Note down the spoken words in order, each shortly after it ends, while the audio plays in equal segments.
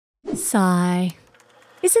Sigh.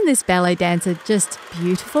 Isn't this ballet dancer just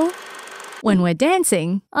beautiful? When we're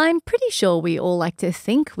dancing, I'm pretty sure we all like to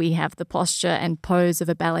think we have the posture and pose of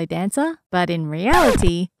a ballet dancer, but in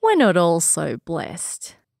reality, we're not all so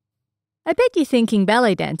blessed. I bet you're thinking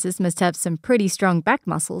ballet dancers must have some pretty strong back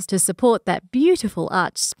muscles to support that beautiful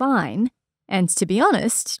arched spine, and to be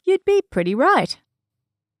honest, you'd be pretty right.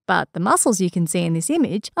 But the muscles you can see in this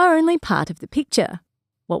image are only part of the picture.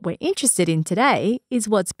 What we're interested in today is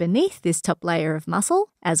what's beneath this top layer of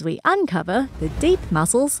muscle as we uncover the deep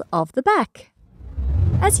muscles of the back.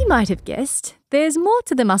 As you might have guessed, there's more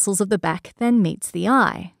to the muscles of the back than meets the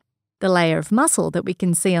eye. The layer of muscle that we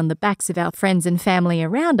can see on the backs of our friends and family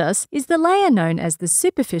around us is the layer known as the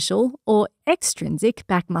superficial or extrinsic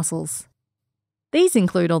back muscles. These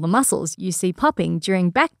include all the muscles you see popping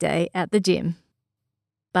during back day at the gym.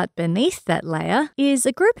 But beneath that layer is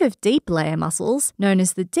a group of deep layer muscles known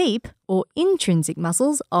as the deep or intrinsic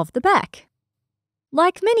muscles of the back.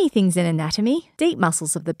 Like many things in anatomy, deep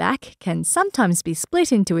muscles of the back can sometimes be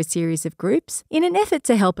split into a series of groups in an effort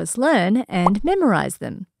to help us learn and memorize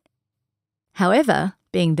them. However,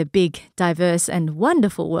 being the big, diverse and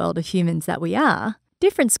wonderful world of humans that we are,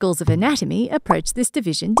 different schools of anatomy approach this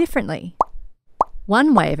division differently.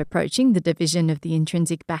 One way of approaching the division of the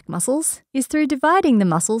intrinsic back muscles is through dividing the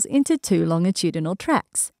muscles into two longitudinal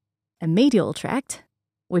tracts, a medial tract,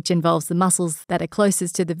 which involves the muscles that are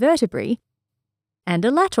closest to the vertebrae, and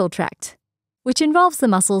a lateral tract, which involves the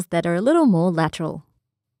muscles that are a little more lateral.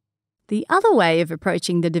 The other way of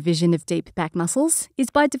approaching the division of deep back muscles is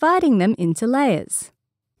by dividing them into layers.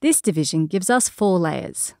 This division gives us 4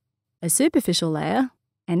 layers: a superficial layer,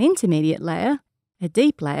 an intermediate layer, a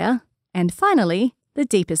deep layer, and finally, the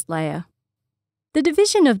deepest layer. The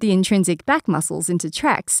division of the intrinsic back muscles into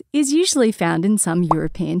tracts is usually found in some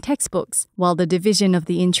European textbooks, while the division of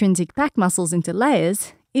the intrinsic back muscles into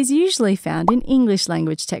layers is usually found in English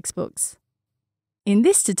language textbooks. In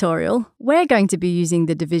this tutorial, we're going to be using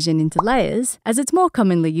the division into layers as it's more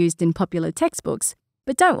commonly used in popular textbooks,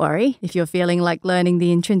 but don't worry, if you're feeling like learning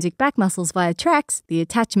the intrinsic back muscles via tracts, the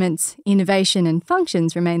attachments, innervation and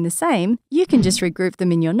functions remain the same, you can just regroup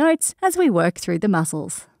them in your notes as we work through the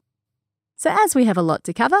muscles. So as we have a lot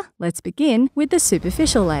to cover, let's begin with the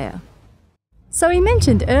superficial layer. So we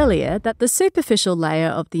mentioned earlier that the superficial layer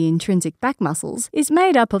of the intrinsic back muscles is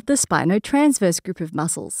made up of the spinotransverse group of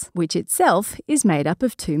muscles, which itself is made up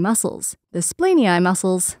of 2 muscles, the spleniae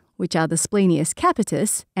muscles, which are the splenius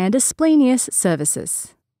capitis and a splenius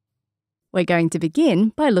cervicis. We're going to begin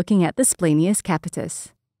by looking at the splenius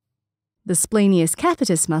capitis. The splenius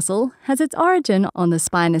capitis muscle has its origin on the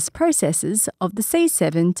spinous processes of the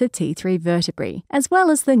C7 to T3 vertebrae, as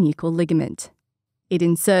well as the nuchal ligament. It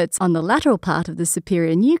inserts on the lateral part of the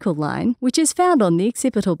superior nuchal line, which is found on the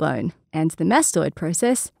occipital bone, and the mastoid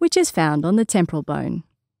process, which is found on the temporal bone.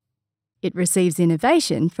 It receives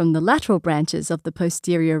innervation from the lateral branches of the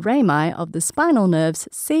posterior rami of the spinal nerves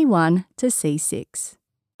C1 to C6.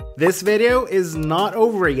 This video is not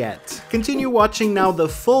over yet. Continue watching now the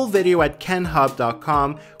full video at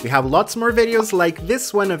kenhub.com. We have lots more videos like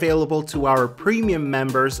this one available to our premium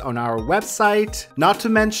members on our website, not to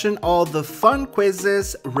mention all the fun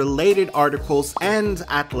quizzes, related articles, and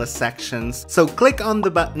atlas sections. So click on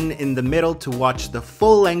the button in the middle to watch the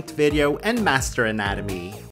full-length video and master anatomy.